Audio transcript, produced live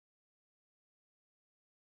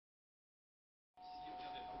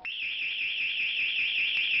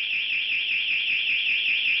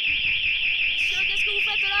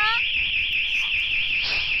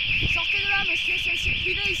Sortez de là, monsieur, c'est un site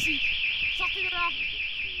privé ici. Sortez de là.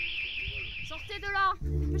 Sortez de là.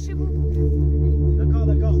 Dépêchez-vous. D'accord,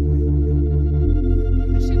 d'accord.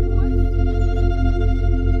 Dépêchez-vous, hein.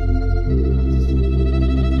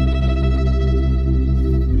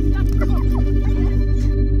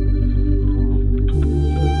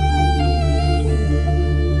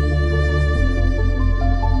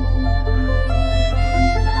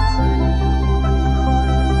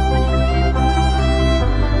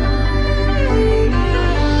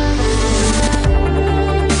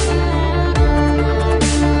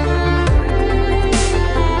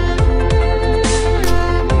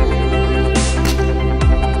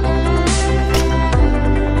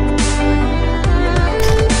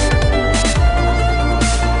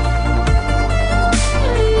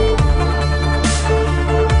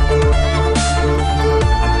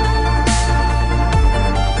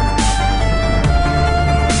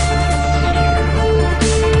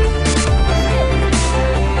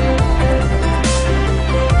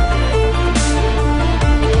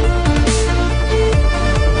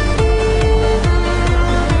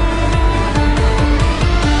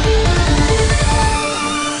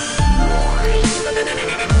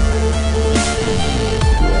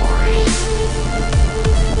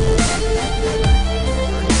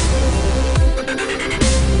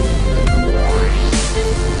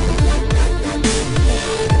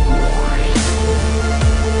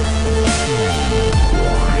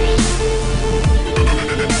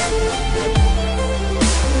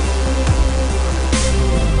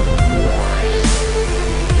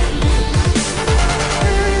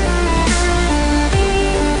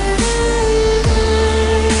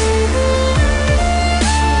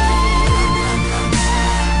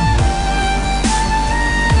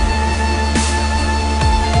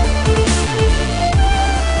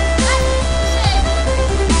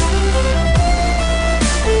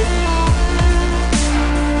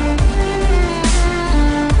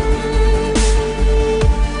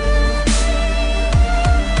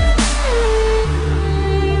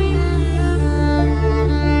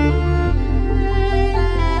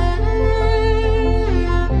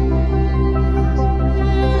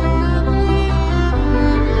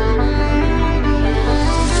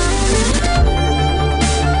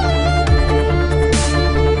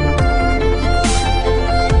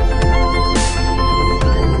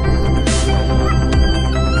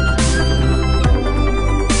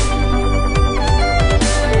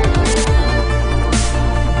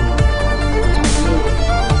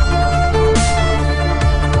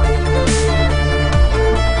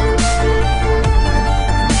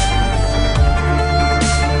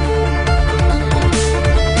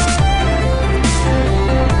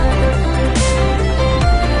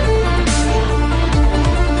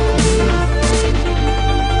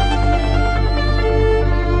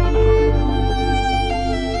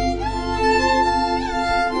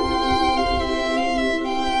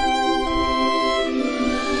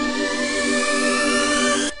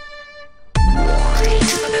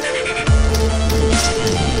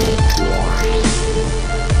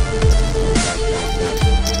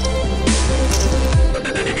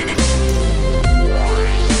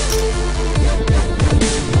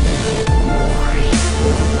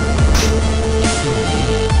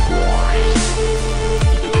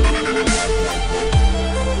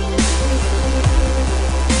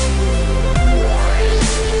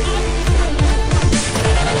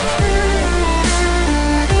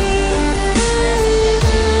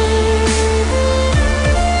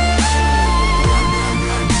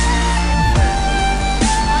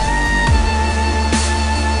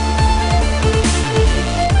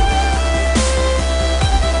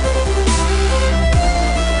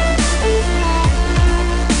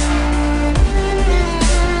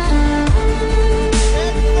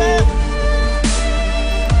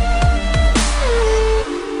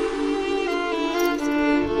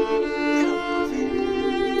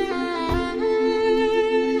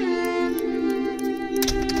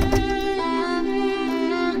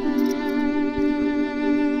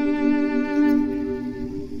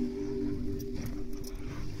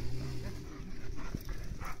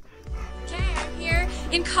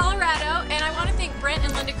 in Colorado, and I want to thank Brent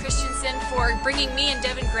and Linda Christensen for bringing me and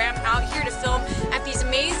Devin Graham out here to film at these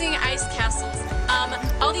amazing ice castles.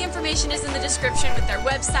 All the information is in the description with their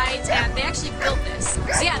website, and they actually built this.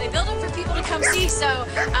 So yeah, they built them for people to come see, so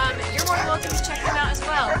you're more than welcome to check them out as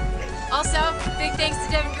well. Also, big thanks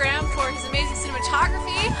to Devin Graham for his amazing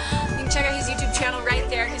cinematography. You can check out his YouTube channel right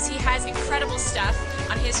there because he has incredible stuff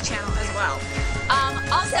on his channel as well.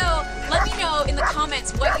 Also, let me know in the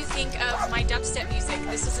comments what you think of my dubstep music.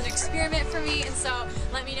 This is an experiment for me, and so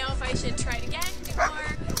let me know if I should try